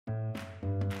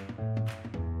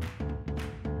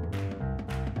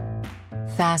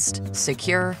Fast,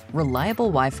 secure, reliable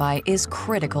Wi-Fi is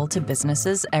critical to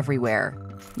businesses everywhere.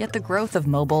 Yet the growth of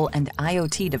mobile and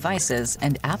IoT devices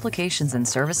and applications and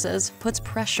services puts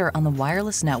pressure on the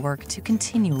wireless network to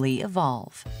continually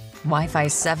evolve. Wi-Fi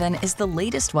 7 is the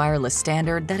latest wireless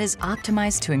standard that is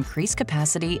optimized to increase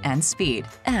capacity and speed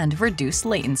and reduce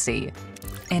latency.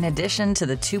 In addition to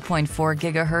the 2.4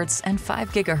 GHz and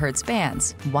 5 GHz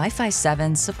bands, Wi-Fi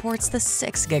 7 supports the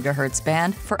 6 GHz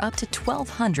band for up to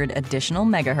 1,200 additional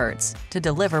megahertz to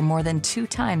deliver more than 2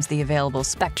 times the available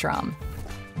spectrum.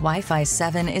 Wi-Fi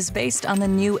 7 is based on the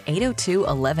new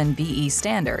 802.11be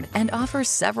standard and offers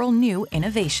several new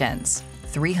innovations.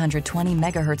 320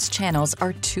 MHz channels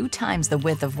are 2 times the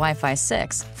width of Wi-Fi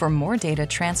 6 for more data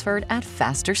transferred at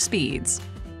faster speeds.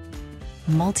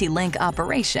 Multi-link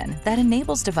operation that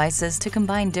enables devices to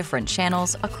combine different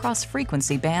channels across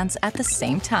frequency bands at the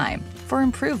same time for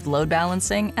improved load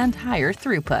balancing and higher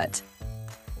throughput.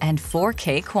 And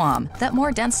 4K QAM that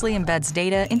more densely embeds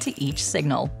data into each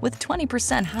signal with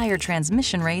 20% higher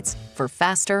transmission rates for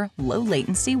faster,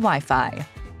 low-latency Wi-Fi.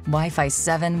 Wi-Fi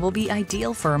 7 will be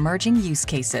ideal for emerging use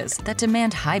cases that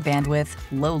demand high bandwidth,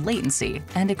 low latency,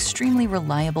 and extremely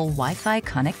reliable Wi-Fi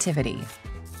connectivity.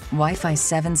 Wi-Fi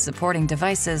 7 supporting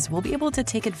devices will be able to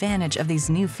take advantage of these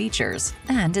new features,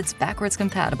 and it's backwards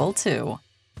compatible too.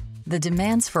 The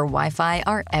demands for Wi-Fi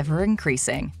are ever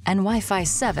increasing, and Wi-Fi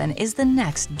 7 is the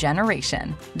next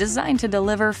generation, designed to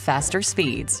deliver faster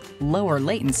speeds, lower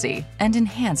latency, and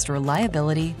enhanced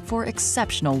reliability for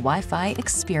exceptional Wi-Fi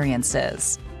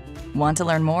experiences. Want to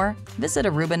learn more? Visit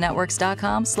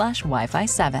arubanetworks.com/Wi-Fi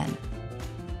 7.